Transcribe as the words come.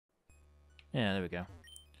Yeah, there we go.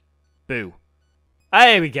 Boo.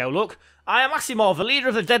 There we go, look. I am Asimov, the leader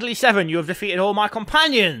of the Deadly Seven. You have defeated all my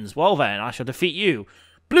companions. Well then, I shall defeat you.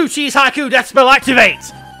 Blue Cheese Haiku Death Spell activate!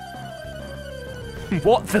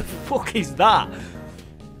 What the fuck is that?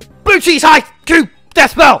 Blue Cheese Haiku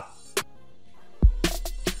Death Spell!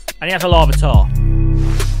 And he has a Larvitar.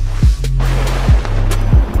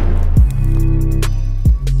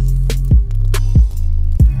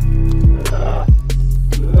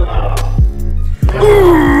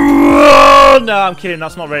 No, I'm kidding.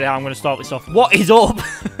 That's not really how I'm going to start this off. What is up?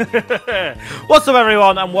 What's up,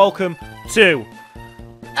 everyone, and welcome to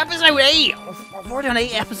episode 8. I've already done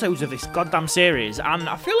 8 episodes of this goddamn series, and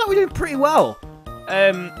I feel like we're doing pretty well.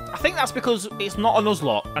 I think that's because it's not a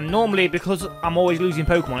Nuzlocke, and normally because I'm always losing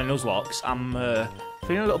Pokemon in Nuzlocks, I'm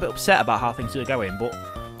feeling a little bit upset about how things are going, but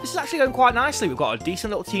this is actually going quite nicely. We've got a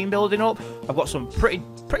decent little team building up. I've got some pretty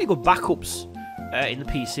good backups in the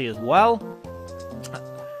PC as well.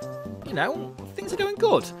 You know, things are going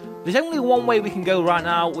good. There's only one way we can go right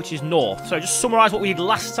now, which is north. So just summarise what we did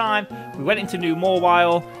last time. We went into New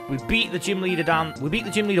Mobile. We beat the gym leader down. We beat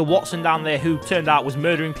the gym leader Watson down there, who turned out was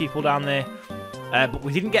murdering people down there. But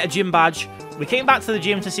we didn't get a gym badge. We came back to the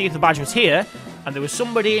gym to see if the badge was here, and there was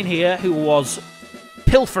somebody in here who was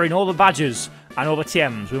pilfering all the badges and all the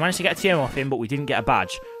TMs. We managed to get a TM off him, but we didn't get a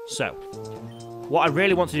badge. So what I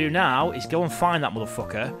really want to do now is go and find that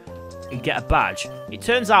motherfucker and get a badge. It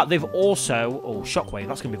turns out they've also... Oh, Shockwave,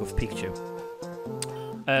 that's going to be good for Pikachu.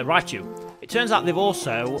 Raichu. It turns out they've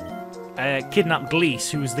also kidnapped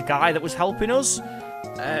Gleese, who was the guy that was helping us.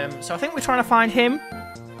 So I think we're trying to find him.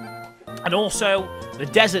 And also, the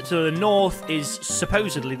desert to the north is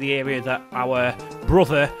supposedly the area that our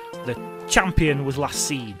brother, the champion, was last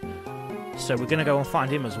seen. So we're going to go and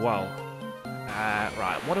find him as well.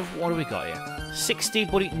 Right, what have we got here? 60,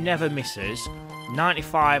 but it never misses.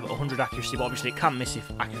 95, 100 accuracy, but obviously it can miss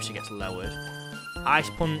if accuracy gets lowered. Ice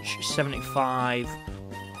Punch, 75.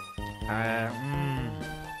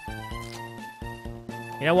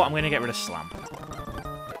 You know what? I'm going to get rid of Slam.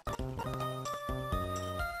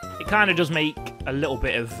 It kind of does make a little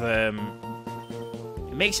bit of...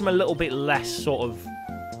 it makes him a little bit less sort of...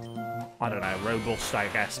 I don't know, robust, I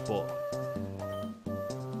guess, but...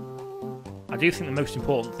 I do think the most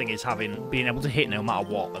important thing is being able to hit no matter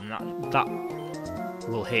what, and that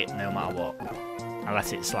will hit no matter what.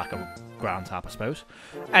 Unless it's like a ground type, I suppose.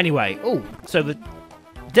 Anyway, oh, so the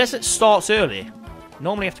desert starts early.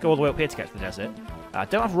 Normally you have to go all the way up here to get to the desert. I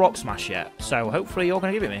don't have Rock Smash yet, so hopefully you're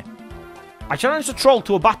going to give it me. I challenged a troll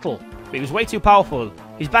to a battle, but he was way too powerful.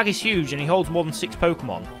 His bag is huge and he holds more than 6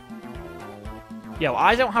 Pokemon. Yo,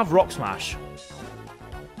 I don't have Rock Smash.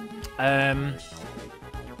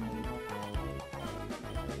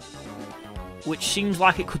 Which seems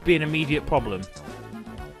like it could be an immediate problem.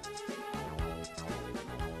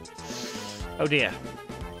 Oh dear.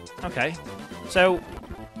 Okay. So,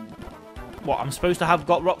 what? I'm supposed to have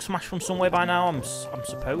got Rock Smash from somewhere by now. I'm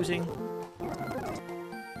supposing.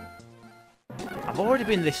 I've already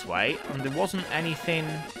been this way, and there wasn't anything.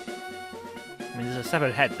 I mean, there's a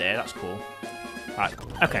severed head there. That's cool. Right.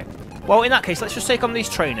 Okay. Well, in that case, let's just take on these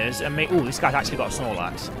trainers and make. Oh, this guy's actually got a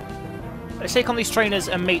Snorlax. Let's take on these trainers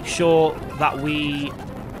and make sure that we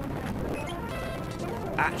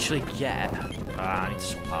actually get. I need to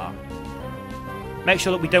swap out. Make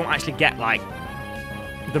sure that we don't actually get, like,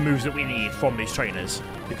 the moves that we need from these trainers.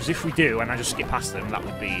 Because if we do, and I just skip past them, that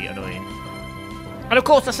would be annoying. And of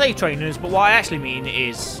course, I say trainers, but what I actually mean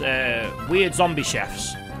is weird zombie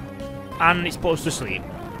chefs. And it's put us to sleep.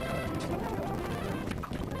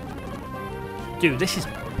 Dude, this is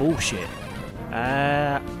bullshit.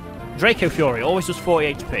 Draco Fury always does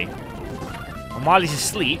 40 HP. And while he's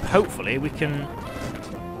asleep, hopefully, we can...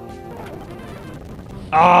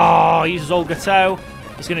 Oh, he uses Olga Toe.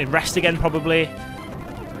 He's going to rest again, probably.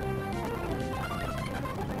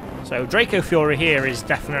 So, Draco Fury here is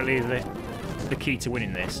definitely the key to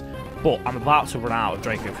winning this. But I'm about to run out of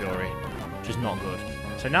Draco Fury, which is not good.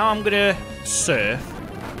 So now I'm going to Surf.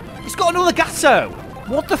 He's got another Gato!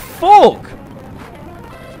 What the fuck?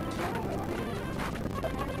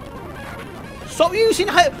 Stop using...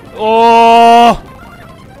 Oh!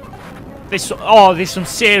 There's some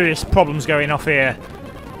serious problems going off here.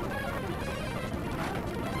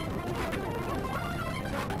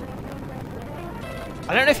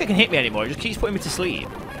 I don't know if it can hit me anymore. It just keeps putting me to sleep.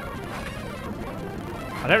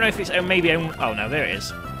 I don't know if it's maybe... Oh, no, there it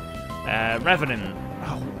is. Revenant.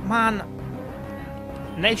 Oh, man.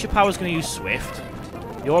 Nature Power's going to use Swift.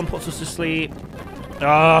 Your one puts us to sleep.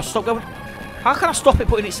 Oh, stop going... How can I stop it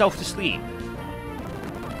putting itself to sleep?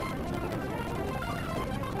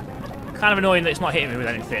 Kind of annoying that it's not hitting me with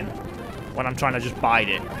anything. when I'm trying to just bide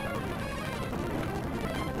it.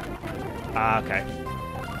 Ah, okay.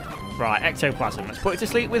 Right, ectoplasm. Let's put it to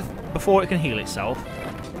sleep with before it can heal itself.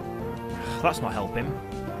 That's not helping.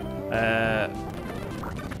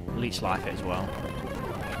 Leech life it as well.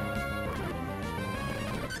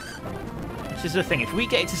 This is the thing. If we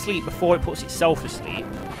get it to sleep before it puts itself to sleep,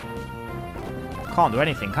 can't do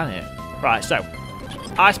anything, can it? Right. So,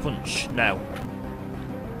 ice punch. No.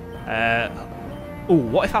 Ooh,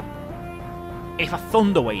 what if I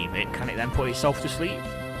thunder wave it? Can it then put itself to sleep?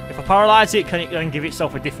 If I paralyze it, can it then give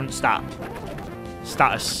itself a different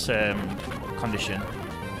status condition?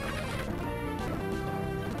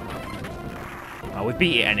 Oh, we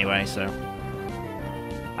beat it anyway, so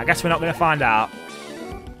I guess we're not going to find out.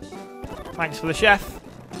 Thanks for the chef.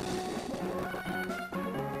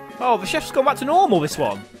 Oh, the chef's gone back to normal. This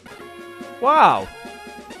one. Wow.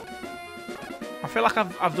 I feel like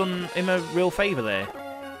I've done him a real favour there.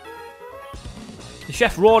 The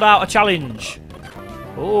chef roared out a challenge.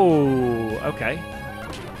 Oh, okay.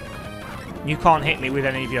 You can't hit me with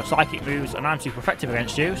any of your psychic moves, and I'm super effective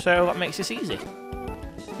against you, so that makes this easy.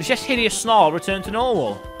 The chef's hideous snarl returned to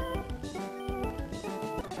normal.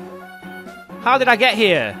 How did I get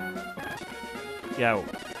here? Yo.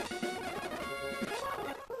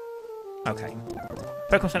 Okay.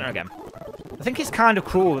 Pokemon Center again. I think it's kind of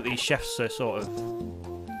cruel that these chefs are sort of...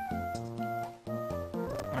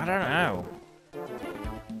 I don't know.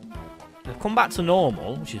 They've come back to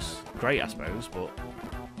normal, which is great, I suppose, but...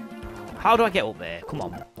 How do I get up there? Come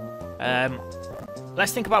on.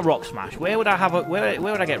 Let's think about Rock Smash. Where would I have a... Where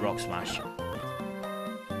would I get Rock Smash?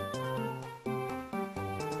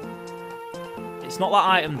 It's not that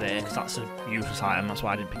item there, because that's a useless item. That's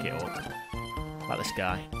why I didn't pick it up. Like this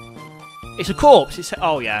guy. It's a corpse. It's...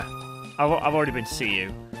 Oh, yeah. I've already been to see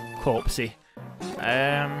you. Corpsey.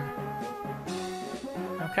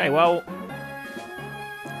 Okay, well...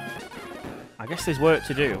 I guess there's work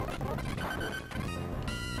to do.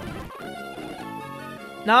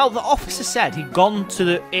 Now, the officer said he'd gone to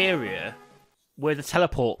the area where the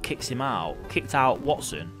teleport kicked out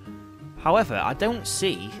Watson. However, I didn't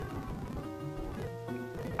see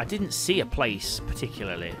a place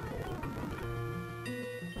particularly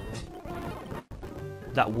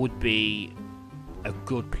that would be a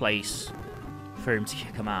good place for him to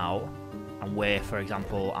kick him out, and where, for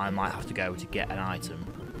example, I might have to go to get an item.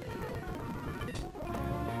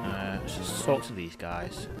 Let's just talk to these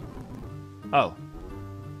guys. Oh.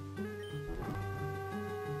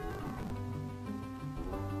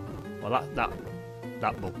 Well,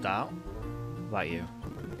 that bugged out. What about you?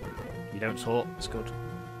 You don't talk. That's good.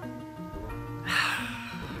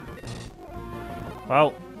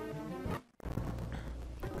 Well.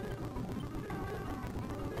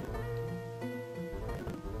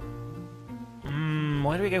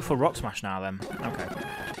 Where do we go for Rock Smash now, then? Okay.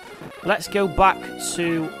 Let's go back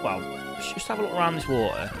to... Well, let's just have a look around this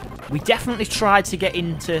water. We definitely tried to get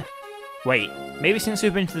into... Wait. Maybe since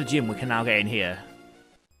we've been to the gym, we can now get in here.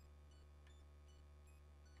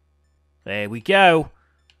 There we go.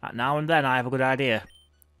 Now and then, I have a good idea.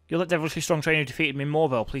 You're that devilishly strong trainer who defeated me in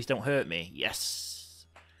Morville. Please don't hurt me. Yes.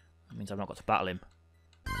 That means I've not got to battle him.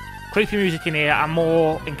 Creepy music in here and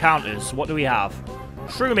more encounters. What do we have?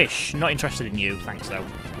 Shroomish. Not interested in you. Thanks, though.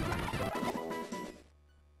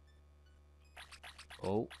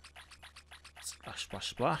 Oh. Splash, splash,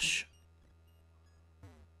 splash.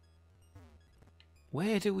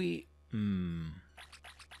 Where do we...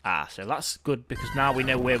 Ah, so that's good because now we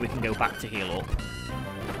know where we can go back to heal up.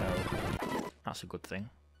 So, that's a good thing.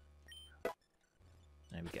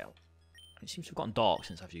 There we go. It seems to have gotten dark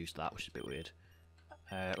since I've used that, which is a bit weird.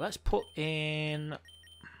 Let's put in...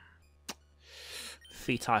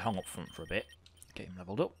 Feet-Eye Hong up front for a bit. Get him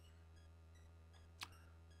leveled up.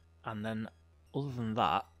 And then, other than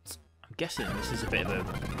that, I'm guessing this is going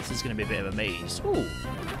to be a bit of a maze. Ooh!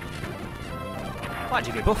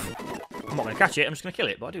 Magic buff. I'm not going to catch it, I'm just going to kill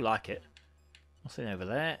it, but I do like it. Nothing over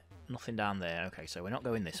there, nothing down there. Okay, so we're not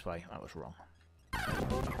going this way. That was wrong.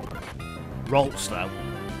 Roll slow.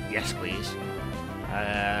 Yes, please.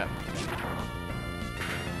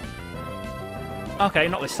 Okay,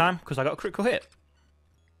 not this time, because I got a critical hit.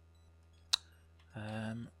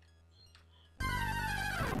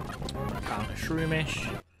 Encounter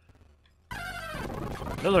Shroomish.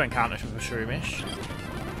 Another encounter with a Shroomish.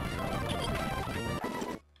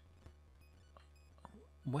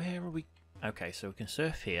 Where are we? Okay, so we can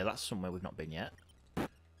surf here. That's somewhere we've not been yet.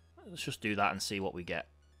 Let's just do that and see what we get.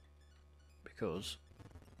 Because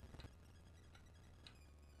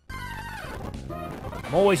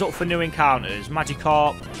I'm always up for new encounters.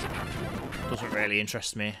 Magikarp doesn't really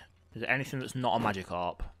interest me. Is there anything that's not a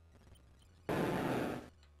Magikarp?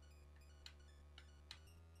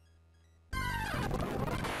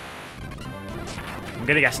 I'm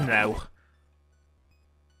gonna guess no.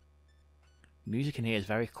 Music in here is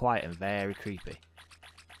very quiet and very creepy.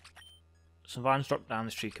 Some vines drop down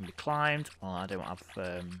this tree can be climbed. Well, I don't have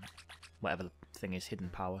whatever the thing is, hidden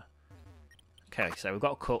power. Okay, so we've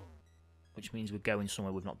got a cut, which means we're going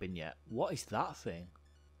somewhere we've not been yet. What is that thing?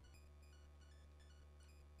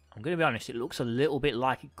 I'm going to be honest, it looks a little bit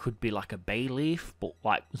like it could be like a bay leaf, but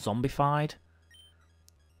like zombified.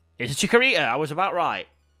 It's a Chikorita, I was about right.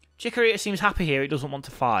 Chikorita seems happy here, it doesn't want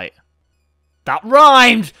to fight. That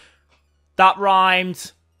rhymed! That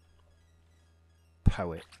rhymed!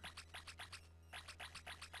 Poet.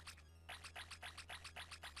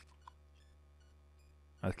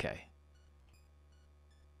 Okay.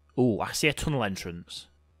 Ooh, I see a tunnel entrance.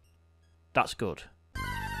 That's good.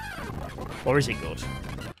 Or is it good?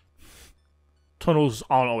 Tunnels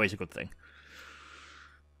aren't always a good thing.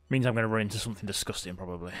 Means I'm going to run into something disgusting,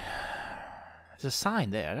 probably. There's a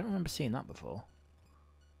sign there. I don't remember seeing that before.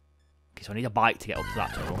 Okay, so I need a bike to get up to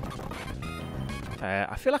that tunnel.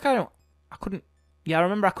 I feel like I couldn't... Yeah, I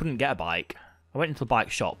remember I couldn't get a bike. I went into the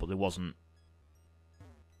bike shop, but there wasn't...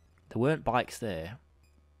 There weren't bikes there.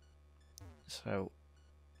 So...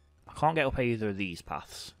 I can't get up either of these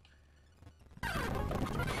paths. I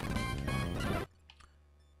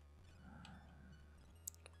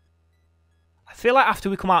feel like after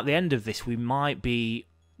we come out the end of this, we might be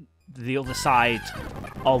the other side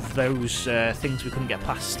of those things we couldn't get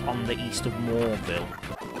past on the east of Moorville.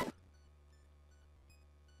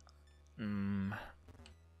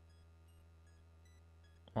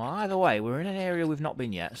 Well, either way, we're in an area we've not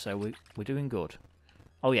been yet, so we're doing good.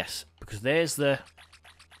 Oh yes, because there's the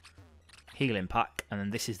healing pack, and then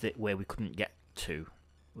this is where we couldn't get to.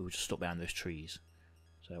 We were just stuck behind those trees.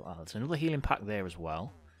 So there's another healing pack there as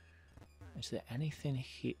well. Is there anything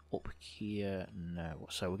up here? No.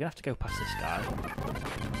 So we're going to have to go past this guy.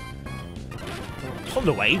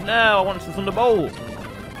 Thunder Wave? No, I want the Thunderbolt.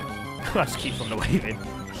 I have to keep Thunder Waving.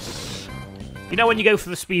 You know when you go for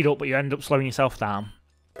the speed up but you end up slowing yourself down?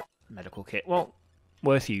 Medical kit. Well,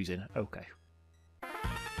 worth using. Okay.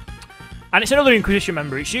 And it's another Inquisition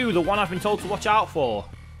member. It's you, the one I've been told to watch out for.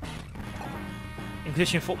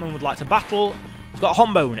 Inquisition footman would like to battle. He's got a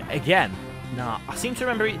Hombone again. Nah, I seem to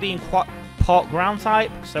remember it being quite part ground type,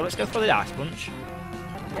 so let's go for the Ice Punch.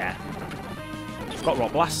 Yeah. It's got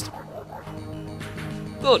Rock Blast.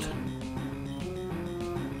 Good.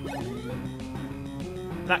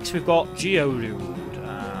 Next we've got Geodude.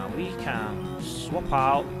 We can swap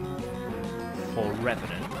out for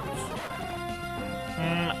Revenant.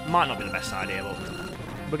 Might not be the best idea, but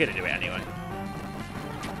we're going to do it anyway.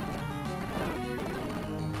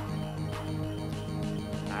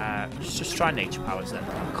 Let's just try Nature Powers then.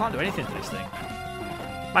 I can't do anything to this thing.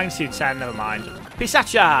 Magnitude 10, never mind.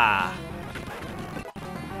 Pisacha!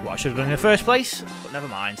 What I should have done in the first place, but never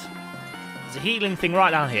mind. There's a healing thing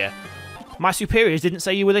right down here. My superiors didn't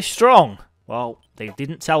say you were this strong. Well, they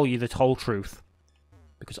didn't tell you the whole truth.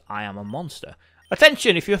 Because I am a monster.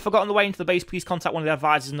 Attention! If you have forgotten the way into the base, please contact one of the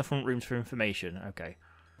advisors in the front rooms for information. Okay.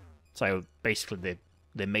 So, basically,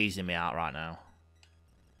 they're mazing me out right now.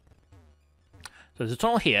 So there's a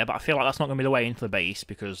tunnel here, but I feel like that's not going to be the way into the base,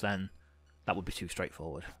 because then that would be too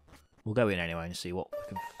straightforward. We'll go in anyway and see what we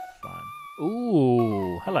can find.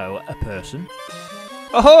 Ooh, hello, a person.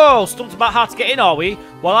 Oh, stumped about how to get in, are we?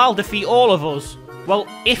 Well, I'll defeat all of us. Well,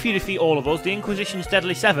 if you defeat all of us, the Inquisition's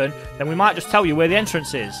Deadly 7, then we might just tell you where the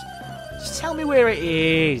entrance is. Just tell me where it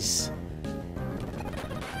is.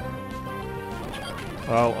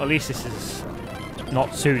 Well, at least this is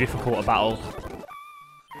not too difficult a battle.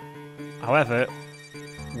 However,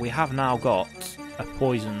 we have now got a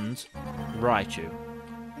poisoned Raichu,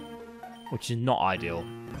 which is not ideal.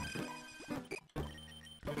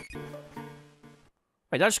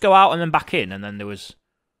 Wait, did I just go out and then back in, and then there was...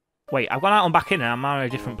 Wait, I've gone out and back in, and I'm now in a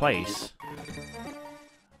different place.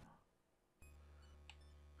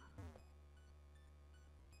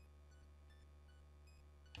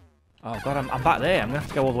 Oh god, I'm back there. I'm going to have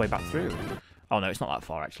to go all the way back through. Oh no, it's not that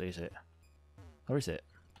far actually, is it? Or is it?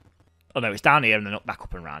 Oh no, it's down here and then back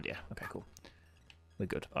up and around here. Okay, cool. We're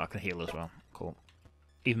good. Oh, I can heal as well. Cool.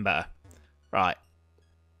 Even better. Right.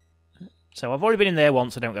 So I've already been in there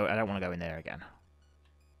once. I don't want to go in there again.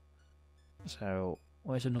 So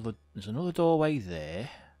where's another? There's another doorway there.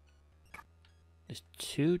 There's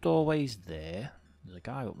two doorways there. There's a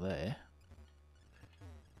guy up there.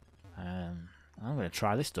 I'm going to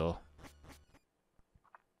try this door.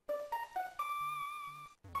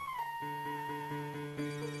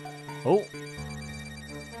 Oh.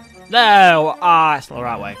 No! Ah, it's not the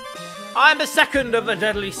right way. I'm the second of the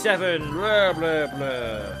Deadly 7. Blah, blah,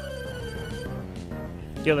 blah.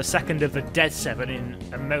 You're the second of the dead 7 in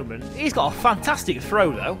a moment. He's got a fantastic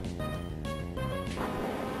throw, though.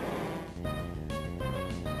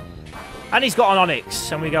 And he's got an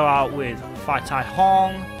Onyx. And we go out with Fai Tai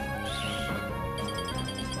Hong.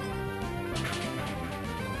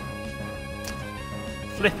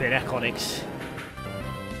 Flipping heck, Onyx.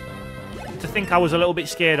 To think I was a little bit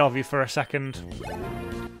scared of you for a second.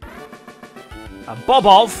 And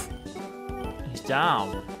Bobov. He's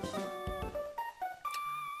down.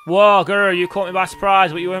 Whoa, girl, you caught me by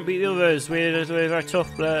surprise, but you won't beat the others. We're very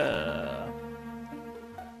tough. Blah.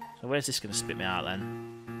 So where's this going to spit me out then?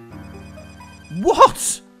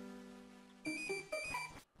 What?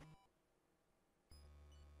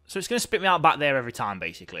 So it's going to spit me out back there every time,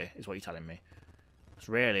 basically, is what you're telling me. It's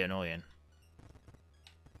really annoying.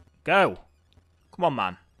 Go. Come on,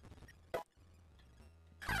 man.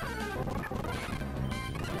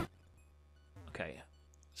 Okay,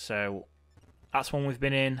 so that's one we've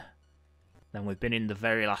been in. Then we've been in the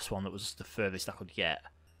very last one that was the furthest I could get.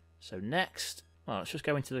 So next, well, let's just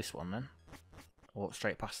go into this one then. Walk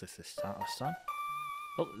straight past this time.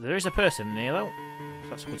 Oh, there is a person near though. So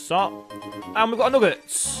that's a good start. And we've got a nugget,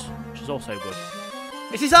 which is also good.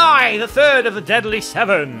 This is I, the third of the Deadly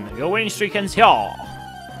 7. Your winning streak ends here.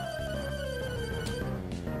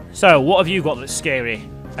 So, what have you got that's scary?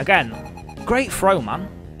 Again, great throw, man.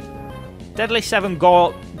 Deadly 7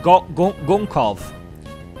 Gunkov.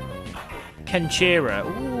 Kenchira.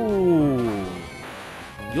 Ooh.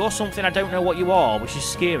 You're something I don't know what you are, which is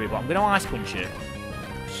scary, but I'm going to Ice Punch you.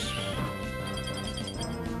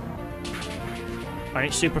 And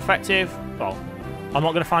it's super effective. Well, I'm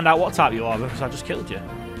not going to find out what type you are because I just killed you.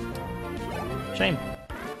 Shame.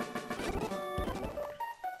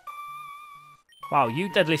 Wow,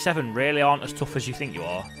 you Deadly 7 really aren't as tough as you think you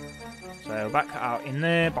are. So back out in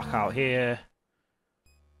there, back out here.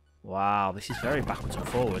 Wow, this is very backwards and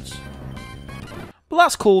forwards. But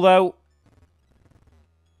that's cool though.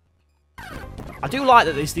 I do like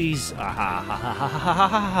that there's these...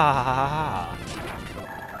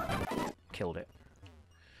 Killed it.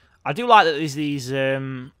 I do like that there's these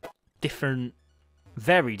different,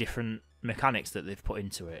 very different mechanics that they've put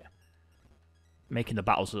into it. Making the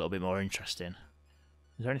battles a little bit more interesting.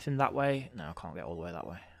 Is there anything that way? No, I can't get all the way that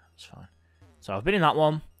way. That's fine. So I've been in that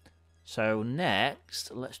one. So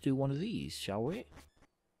next, let's do one of these, shall we?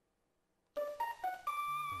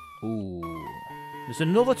 Ooh. There's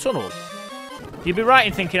another tunnel. You'd be right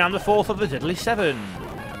in thinking I'm the fourth of the Deadly 7.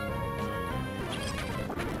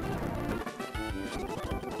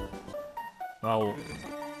 Well,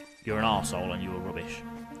 you're an arsehole and you were rubbish.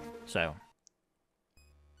 So.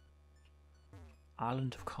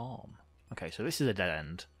 Island of Calm. Okay, so this is a dead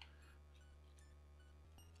end.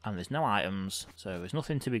 And there's no items, so there's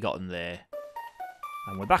nothing to be gotten there.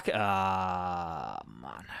 And we're back at... Ah,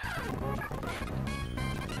 man.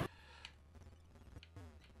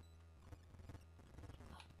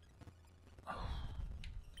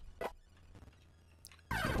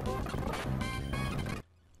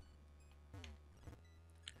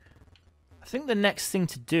 I think the next thing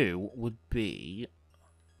to do would be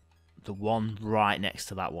the one right next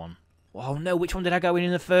to that one. Oh no, which one did I go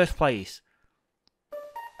in the first place?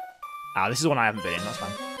 Ah, this is one I haven't been in, that's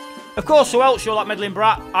fine. Of course, who else? You're that meddling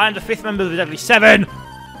brat. I am the 5th member of the Deadly 7.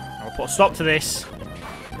 I'll put a stop to this.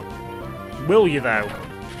 Will you, though?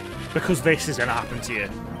 Because this is going to happen to you.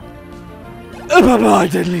 Oh, bye-bye,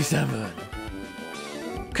 Deadly 7.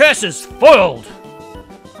 Curses foiled!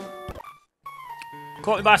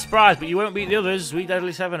 Caught me by surprise, but you won't beat the others. We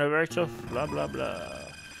Deadly 7 are very tough. Blah, blah, blah.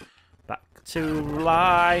 Back to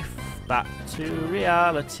life. Back to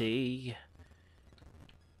reality.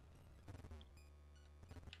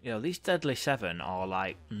 You know, these Deadly 7 are,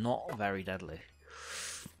 like, not very deadly.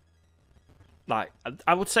 Like,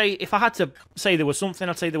 I would say, if I had to say there was something,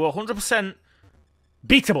 I'd say they were 100%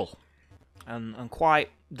 beatable. And quite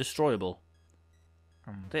destroyable.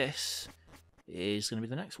 And this is going to be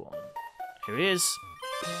the next one. Here he is.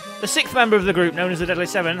 The 6th member of the group, known as the Deadly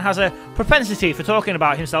 7, has a propensity for talking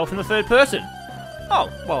about himself in the 3rd person. Oh,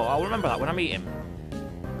 well, I'll remember that when I meet him.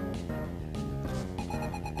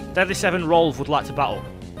 Deadly 7 Rolf would like to battle.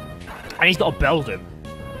 And he's got a Beldum.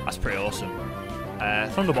 That's pretty awesome.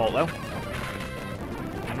 Thunderbolt, though.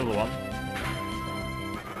 Another one.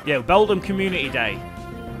 Yeah, Beldum Community Day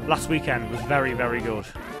last weekend was very, very good.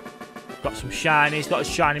 Got some shinies, got a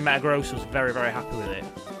shiny Metagross, was very, very happy with it.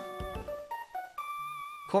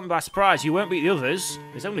 Caught me by surprise, you won't beat the others.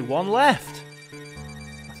 There's only one left.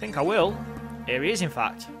 I think I will. Here he is, in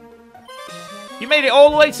fact. You made it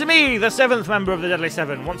all the way to me, the 7th member of the Deadly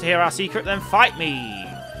 7. Want to hear our secret? Then fight me.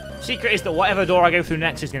 Secret is that whatever door I go through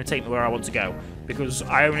next is going to take me where I want to go. Because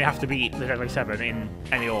I only have to beat the Deadly 7 in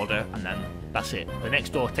any order, and then that's it. The next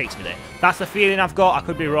door takes me there. That's the feeling I've got. I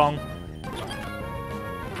could be wrong.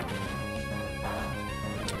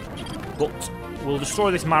 But we'll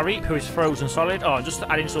destroy this Mareep, who is frozen solid. Oh, just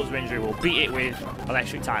to add insult to injury, we'll beat it with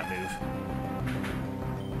electric type move.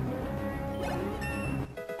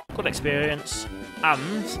 Good experience.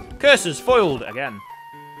 And curses foiled again.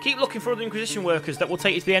 Keep looking for other Inquisition workers that will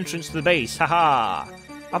take you to the entrance to the base. Haha.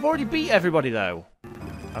 I've already beat everybody though.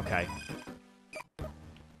 Okay.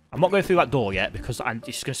 I'm not going through that door yet because it's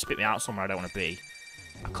just going to spit me out somewhere I don't want to be.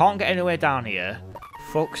 I can't get anywhere down here.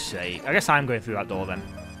 Fuck's sake. I guess I'm going through that door then.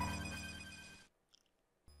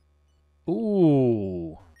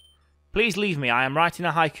 Ooh. Please leave me. I am writing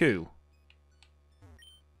a haiku.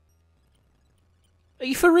 Are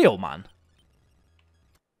you for real, man?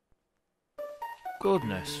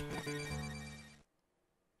 Goodness.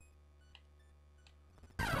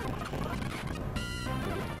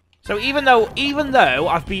 So even though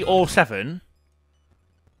I've beat all 7,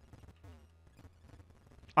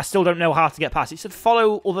 I still don't know how to get past. It said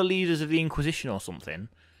follow other leaders of the Inquisition or something.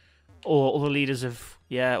 Or other leaders of,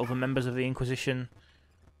 yeah, other members of the Inquisition.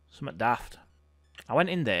 Something daft. I went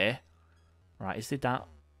in there. Right, is it that?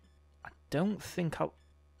 I don't think I...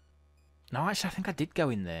 No, actually, I think I did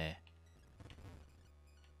go in there.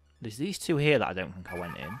 There's these two here that I don't think I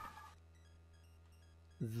went in.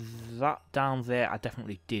 That down there, I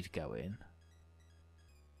definitely did go in.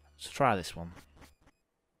 Let's try this one.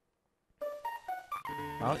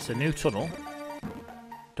 Well, it's a new tunnel.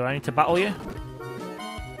 Do I need to battle you?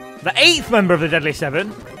 The 8th member of the Deadly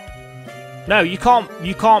 7? No, you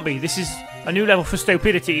can't be. This is a new level for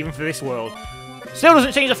stupidity, even for this world. Still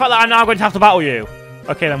doesn't change the fact that I'm now going to have to battle you.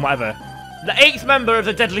 Okay, then, whatever. The 8th member of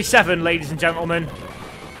the Deadly 7, ladies and gentlemen.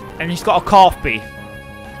 And he's got a calf bee.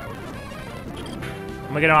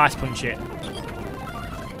 And we're going to ice punch it.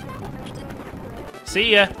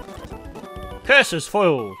 See ya. Curses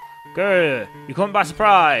foiled. Grr. You come by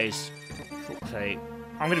surprise. Fuck's sake.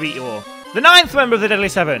 I'm going to beat you all. The 9th member of the Deadly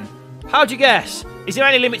 7. How'd you guess? Is there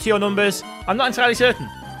any limit to your numbers? I'm not entirely certain.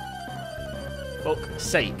 Fuck's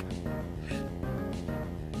sake.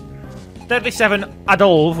 Deadly 7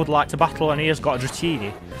 Adolf would like to battle and he has got a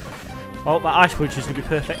Dratini. Oh, that ice punch is going to be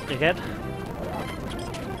perfect again.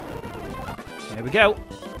 There we go.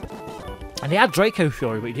 And he had Draco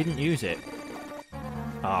Fury, but he didn't use it.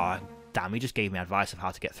 Oh, damn, he just gave me advice of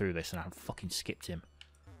how to get through this and I fucking skipped him.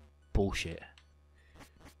 Bullshit.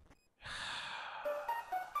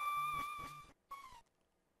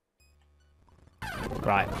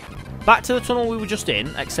 Right. Back to the tunnel we were just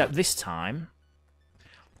in, except this time...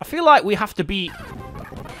 I feel like we have to beat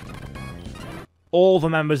all the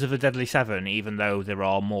members of the Deadly 7, even though there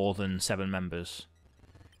are more than 7 members.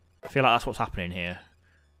 I feel like that's what's happening here.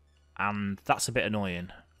 And that's a bit annoying.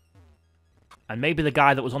 And maybe the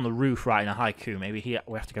guy that was on the roof writing a haiku, maybe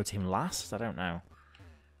we have to go to him last? I don't know.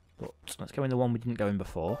 But let's go in the one we didn't go in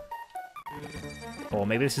before. Or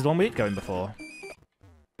maybe this is the one we did go in before.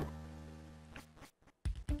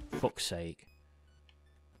 Fuck's sake.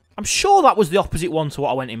 I'm sure that was the opposite one to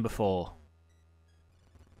what I went in before.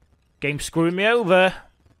 Game's screwing me over.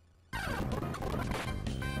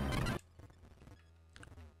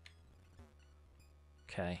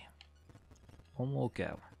 Okay. One more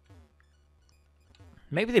go.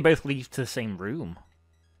 Maybe they both lead to the same room.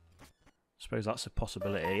 I suppose that's a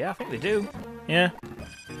possibility. Yeah, I think they do. Yeah.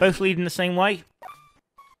 Both leading the same way.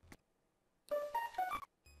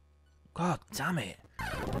 God damn it.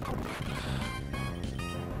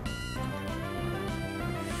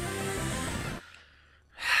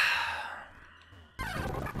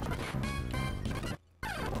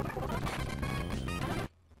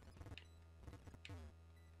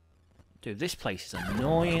 Dude, this place is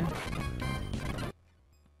annoying.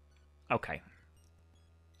 Okay.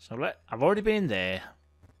 So I've already been in there.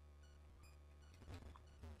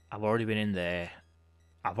 I've already been in there.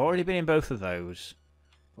 I've already been in both of those.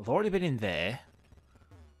 I've already been in there.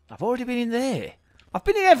 I've already been in there. I've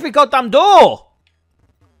been in every goddamn door!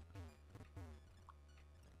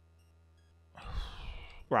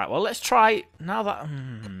 Right, well, let's try... Now that...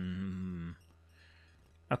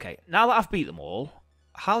 Okay, now that I've beat them all,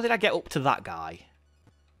 how did I get up to that guy?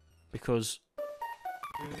 Because...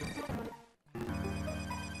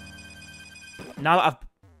 Now that I've...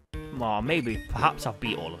 Well, maybe, perhaps I've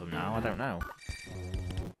beat all of them now. I don't know.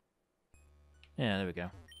 Yeah, there we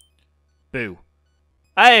go. Boo.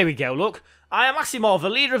 There we go, look. I am Asimov, the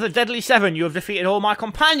leader of the Deadly 7. You have defeated all my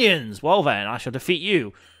companions. Well then, I shall defeat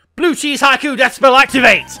you. Blue Cheese Haiku Death Spell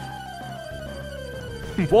activate!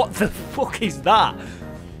 What the fuck is that?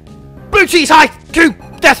 Blue cheese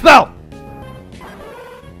HAIKU death spell!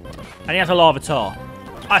 And he has a lava tar.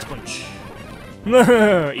 Ice punch.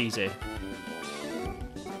 Easy.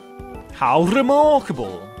 How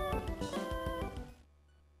remarkable.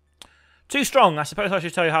 Too strong. I suppose I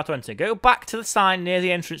should tell you how to enter. Go back to the sign near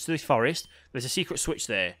the entrance to this forest. There's a secret switch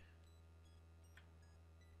there.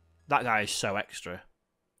 That guy is so extra.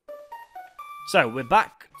 So, we're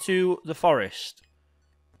back to the forest.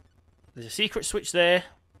 There's a secret switch there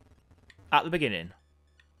at the beginning.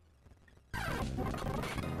 I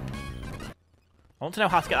want to know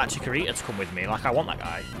how to get that Chikorita to come with me. Like, I want that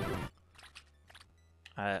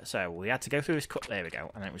guy. So, we had to go through this cut. There we go.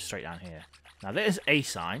 And then it was straight down here. Now, there's a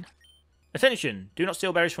sign. Attention! Do not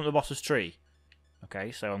steal berries from the boss's tree.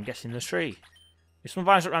 Okay, so I'm guessing the tree. If some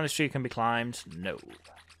vines around this tree can be climbed, no.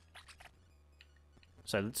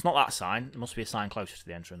 So it's not that sign. There must be a sign closer to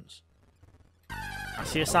the entrance. I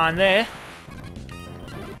see a sign there.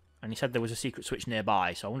 And he said there was a secret switch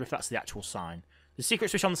nearby, so I wonder if that's the actual sign. The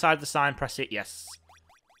secret switch on the side of the sign, press it, yes.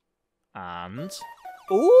 And...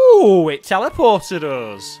 ooh, it teleported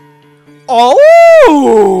us.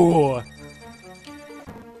 Oh!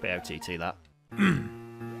 Bit OTT, that.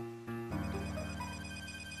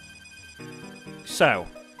 So,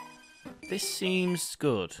 this seems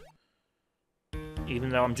good. Even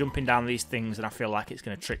though I'm jumping down these things and I feel like it's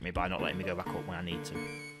going to trick me by not letting me go back up when I need to.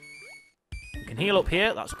 We can heal up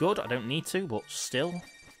here, that's good. I don't need to, but still.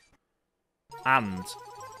 And...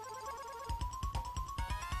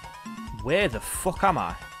 where the fuck am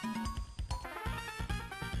I?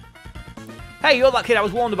 Hey, you're that kid I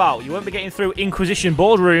was warned about. You won't be getting through Inquisition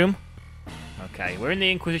Boardroom. Okay, we're in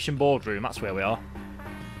the Inquisition Boardroom. That's where we are.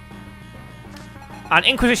 And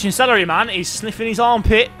Inquisition Celery Man is sniffing his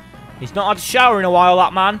armpit. He's not had a shower in a while,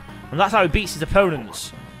 that man. And that's how he beats his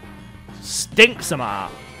opponents. Stinks them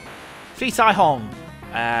out. Fitai Hong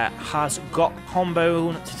has got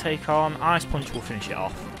combo to take on. Ice Punch will finish it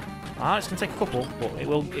off. It's going to take a couple, but it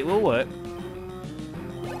will work.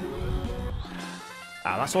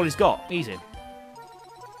 That's all he's got. Easy.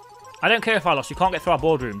 I don't care if I lost. You can't get through our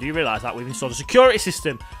boardroom. Do you realise that? We've installed a security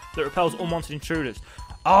system that repels unwanted intruders.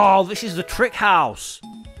 Oh, this is the trick house.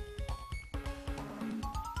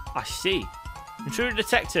 I see. Intruder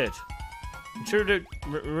detected. Intruder...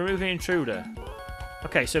 removing intruder.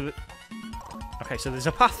 Okay, so... okay, so there's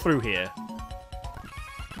a path through here.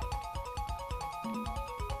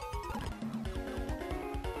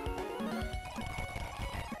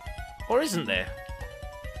 Or isn't there?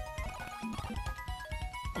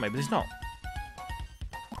 Or maybe there's not.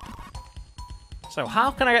 So,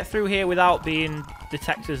 how can I get through here without being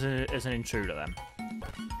detected as an intruder, then?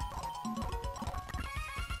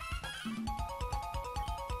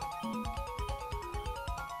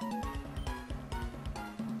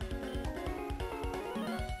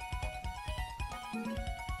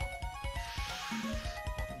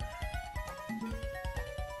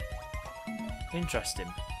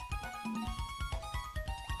 Interesting.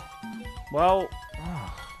 Well,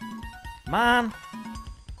 man.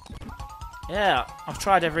 Yeah, I've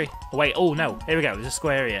tried every... oh, wait, oh no, here we go, there's a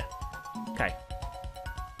square here. Okay.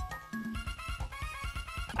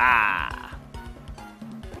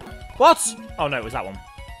 What? Oh no, it was that one.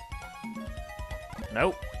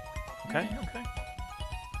 Nope. Okay, okay.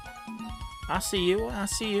 I see you, I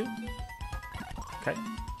see you. Okay,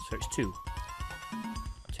 so it's two.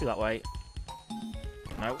 Two that way.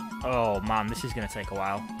 No. Oh man, this is going to take a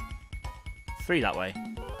while. Three that way.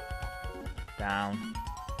 Down.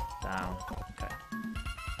 Down. Okay.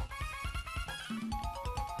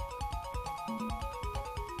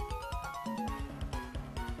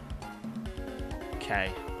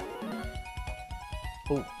 Okay.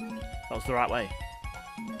 Oh, that was the right way.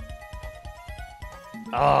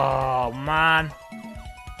 Oh man.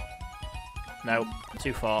 No,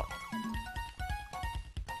 too far.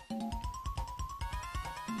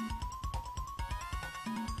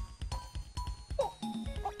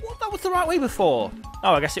 That was the right way before.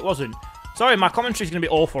 Oh, I guess it wasn't. Sorry, my commentary is going to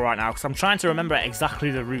be awful right now because I'm trying to remember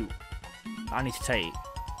exactly the route I need to take.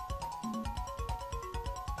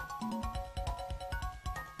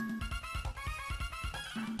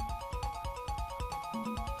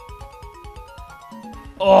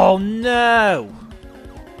 Oh no!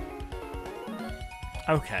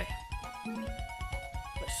 Okay.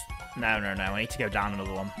 No, no, no. I need to go down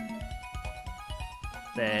another one.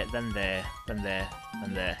 There, then there, then there,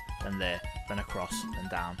 then there, then there, then across, then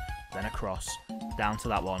down, then across, down to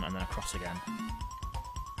that one, and then across again.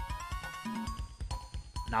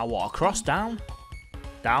 Now what? Across, down?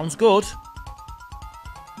 Down's good.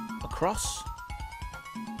 Across.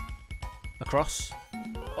 Across.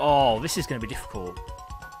 Oh, this is going to be difficult.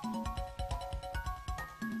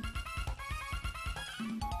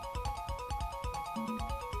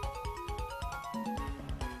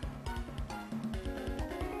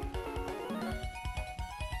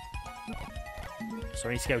 So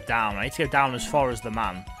I need to go down. I need to go down as far as the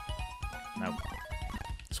man. No.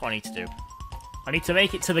 That's what I need to do. I need to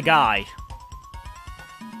make it to the guy.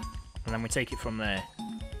 And then we take it from there.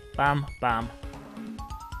 Bam, bam.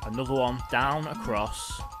 Another one. Down,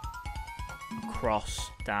 across. Across,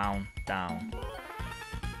 down, down.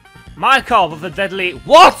 Markov of the deadly...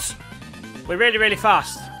 What?! We're really, really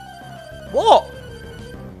fast. What?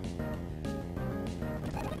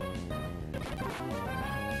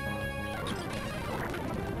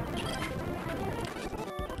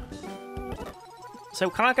 So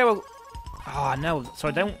can I go... Oh, no. So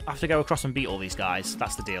I don't have to go across and beat all these guys.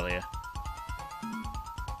 That's the deal here.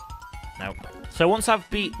 No. So once I've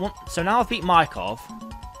beat... So now I've beat Markov.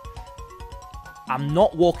 I'm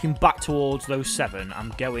not walking back towards those 7.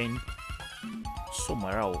 I'm going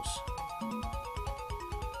somewhere else.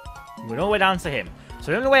 I'm going all the way down to him.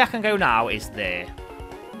 So the only way I can go now is there.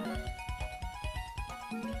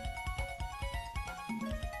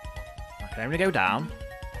 I can only go down.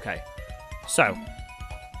 Okay. So...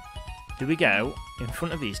 Do we go in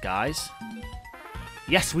front of these guys?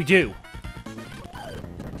 Yes, we do.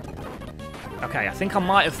 Okay, I think I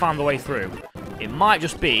might have found the way through. It might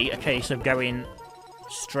just be a case of going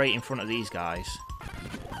straight in front of these guys.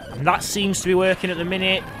 And that seems to be working at the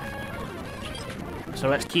minute. So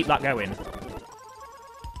let's keep that going.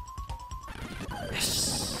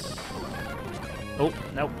 Yes. Oh,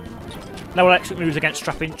 no. No electric moves against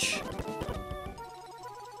Trapinch.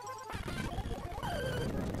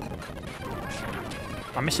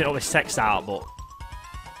 I'm missing all this text out, but...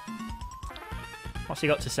 What's he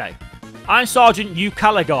got to say? I'm Sergeant Hugh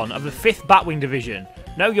Callaghan of the 5th Batwing Division.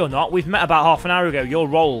 No, you're not. We've met about half an hour ago. You're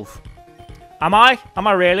Rolf. Am I? Am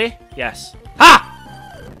I really? Yes.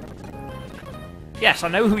 Ha! Yes, I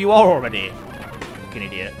know who you are already. Fucking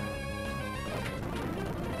idiot.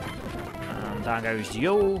 And down goes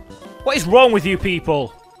you. What is wrong with you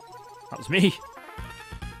people? That was me.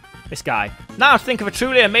 This guy. Now think of a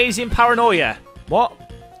truly amazing paranoia. What?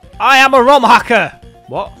 I am a ROM hacker!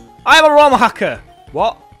 What? I am a ROM hacker!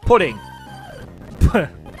 What? Pudding.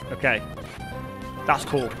 Okay. That's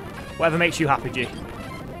cool. Whatever makes you happy, G.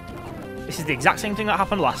 This is the exact same thing that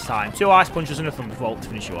happened last time. 2 ice punches and a thunderbolt to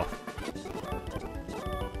finish you off.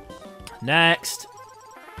 Next.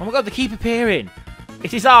 Oh my god, they keep appearing.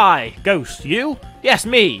 It is I, Ghost. You? Yes,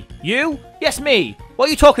 me. You? Yes, me. What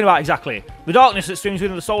are you talking about exactly? The darkness that swims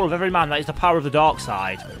within the soul of every man, that is the power of the dark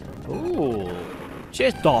side. Ooh.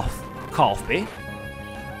 Cheers, Darth Calfby.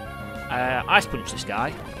 Ice punch this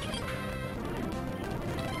guy.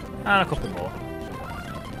 And a couple more.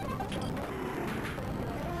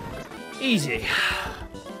 Easy.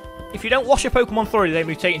 If you don't wash your Pokemon thoroughly, they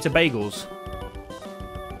mutate into bagels.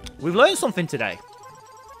 We've learned something today.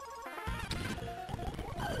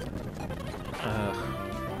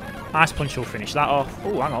 Ice punch will finish that off.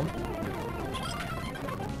 Oh, hang on.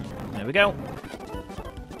 There we go.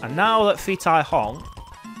 And now that Fitai Hong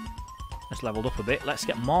has leveled up a bit, let's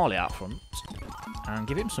get Marley out front and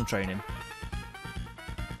give him some training.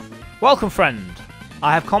 Welcome, friend.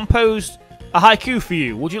 I have composed a haiku for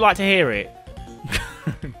you. Would you like to hear it?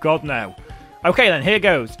 God, no. Okay, then, here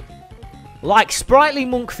goes. Like sprightly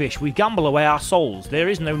monkfish, we gamble away our souls. There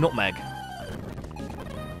is no nutmeg.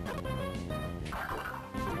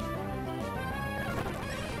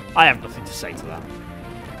 I have nothing to say to that.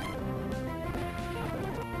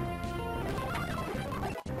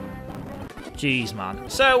 Jeez, man.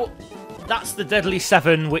 So, that's the Deadly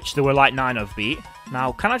 7, which there were like 9 of beat.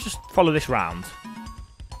 Now, can I just follow this round?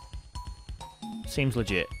 Seems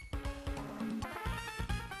legit.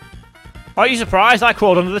 Are you surprised? I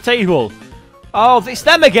crawled under the table. Oh, it's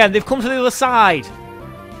them again. They've come to the other side.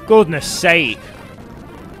 Goodness sake.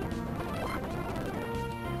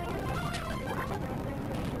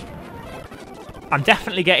 I'm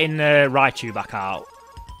definitely getting Raichu back out.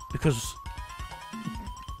 Because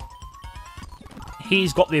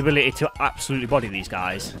he's got the ability to absolutely body these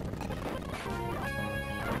guys.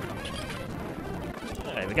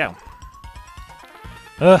 There we go.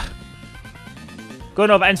 Ugh.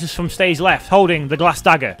 Gunov enters from stage left, holding the glass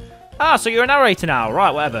dagger. Ah, so you're a narrator now.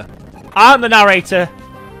 Right, whatever. I'm the narrator.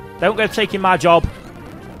 Don't go taking my job.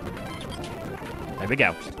 There we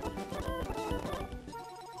go.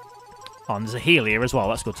 Oh, and there's a heal here as well.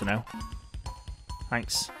 That's good to know.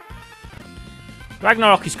 Thanks.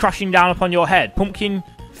 Ragnarok is crashing down upon your head. Pumpkin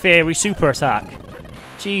Fairy super attack.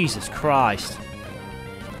 Jesus Christ.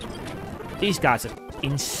 These guys are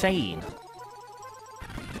insane.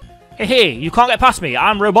 Hey, you can't get past me.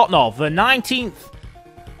 I'm Robotnov, the 19th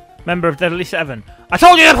member of Deadly 7. I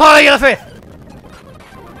told you to play the 5th!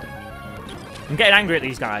 I'm getting angry at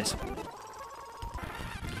these guys.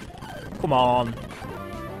 Come on.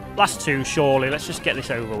 Last two, surely. Let's just get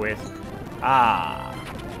this over with. Ah.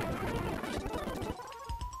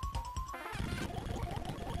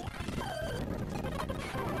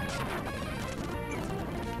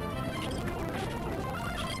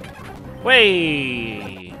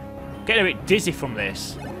 Way. Getting a bit dizzy from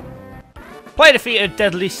this. Player defeated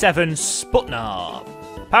Deadly 7 Sputnar.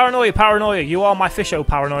 Paranoia, paranoia. You are my fisho,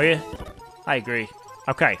 paranoia. I agree.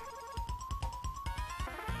 Okay.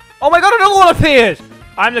 Oh my god, another one appeared!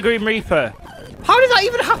 I'm the Grim Reaper. How did that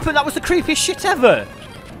even happen? That was the creepiest shit ever.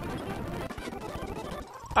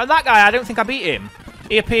 And that guy, I don't think I beat him.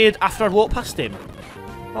 He appeared after I'd walked past him.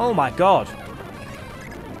 Oh my god.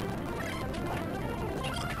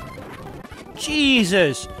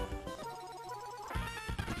 Jesus.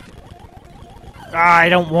 I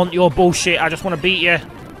don't want your bullshit. I just want to beat you.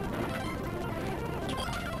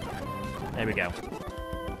 There we go.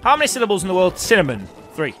 How many syllables in the word cinnamon?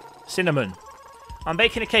 3. Cinnamon. I'm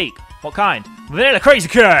baking a cake. What kind? Vanilla crazy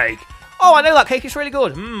cake! Oh, I know that cake is really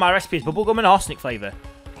good. My recipe is bubblegum and arsenic flavour.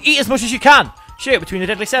 Eat as much as you can. Share it between the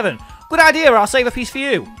Deadly 7. Good idea, I'll save a piece for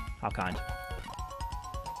you. How kind.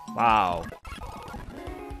 Wow.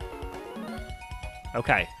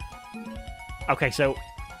 Okay. Okay, so...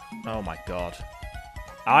 Oh my god.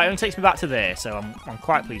 It only takes me back to there, so I'm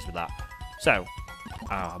quite pleased with that. So...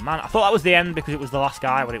 Oh man, I thought that was the end because it was the last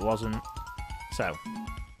guy, but it wasn't. So...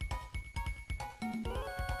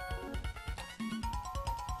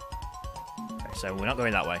 Okay, so we're not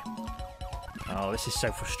going that way. Oh, this is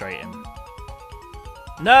so frustrating.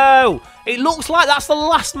 No! It looks like that's the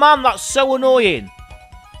last man. That's so annoying.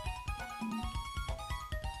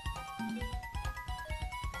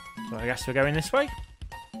 So I guess we're going this way.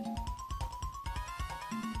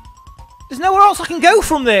 There's nowhere else I can go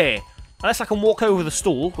from there. Unless I can walk over the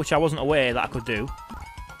stool, which I wasn't aware that I could do.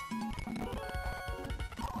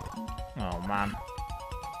 Oh, man.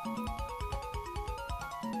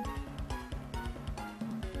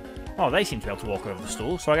 Oh, they seem to be able to walk over the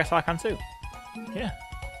stool, so I guess I can too. Yeah.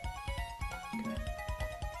 Okay.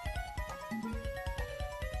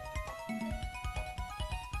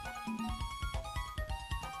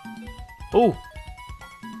 Ooh.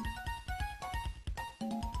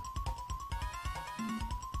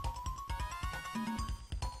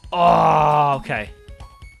 Oh, okay.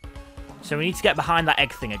 So we need to get behind that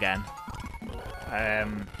egg thing again. That's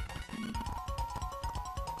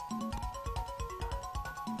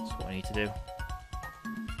what I need to do.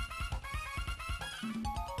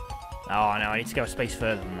 Oh, no, I need to go a space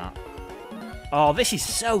further than that. Oh, this is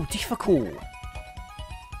so difficult.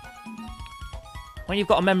 When you've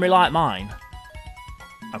got a memory like mine.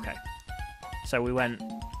 Okay. So we went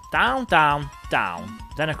down, down, down,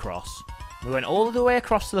 then across. We went all the way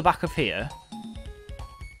across to the back of here.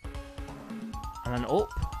 And then up.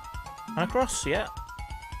 And across, yeah.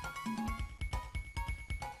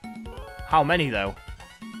 How many, though?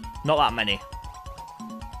 Not that many.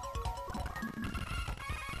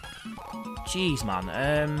 Jeez, man.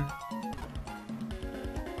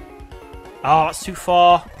 Oh, that's too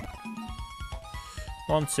far.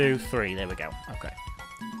 1, 2, 3. There we go. Okay.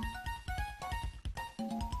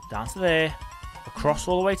 Down to there. Across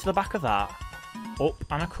all the way to the back of that. Up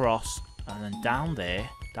and across. And then down there.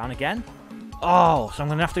 Down again. Oh, so I'm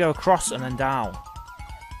going to have to go across and then down.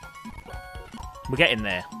 We're getting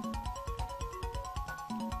there.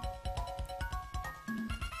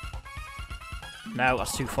 No,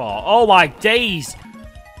 that's too far. Oh my days!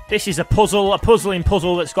 This is a puzzle, a puzzling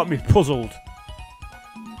puzzle that's got me puzzled.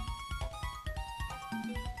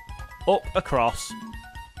 Up, across.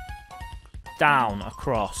 Down,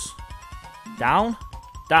 across. Down?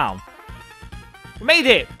 Down. We made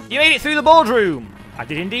it! You made it through the boardroom! I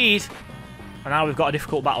did indeed. And now we've got a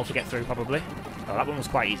difficult battle to get through, probably. Oh, that one was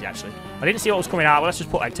quite easy, actually. I didn't see what was coming out, but let's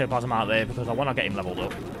just put Ectoplasm out there because I want to get him leveled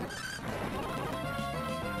up.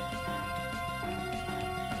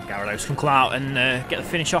 Gyarados can come out and get the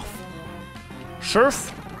finish off.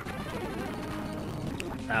 Surf.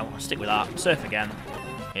 No, I'll stick with that. Surf again.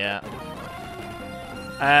 Yeah.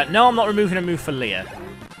 No, I'm not removing a move for Leah.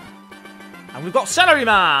 And we've got Celery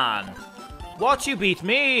Man! What, you beat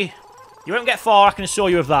me? You won't get far, I can assure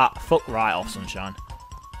you of that. Fuck right off, Sunshine.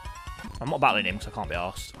 I'm not battling him because I can't be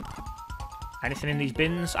arsed. Anything in these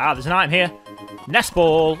bins? Ah, there's an item here. Nest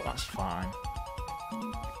Ball. That's fine.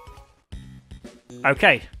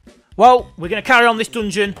 Okay. Well, we're going to carry on this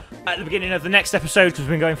dungeon at the beginning of the next episode because we've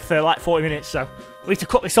been going for like 40 minutes, so we need to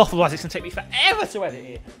cut this off, otherwise it's going to take me forever to edit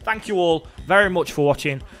here. Thank you all very much for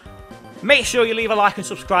watching. Make sure you leave a like and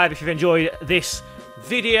subscribe if you've enjoyed this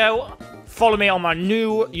video. Follow me on my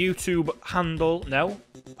new YouTube handle. No,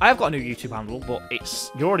 I have got a new YouTube handle, but it's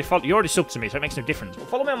you already subbed to me, so it makes no difference. But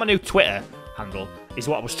follow me on my new Twitter handle is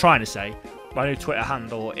what I was trying to say. My new Twitter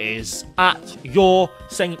handle is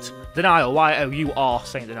 @YourSaintDenial, YOUR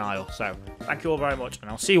Saint Denial. So thank you all very much, and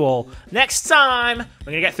I'll see you all next time.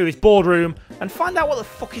 We're gonna get through this boardroom and find out what the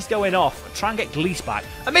fuck is going off. And try and get Gleese back,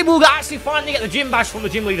 and maybe we'll actually finally get the gym badge from the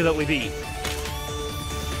gym leader that we beat.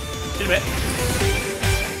 See you in a bit.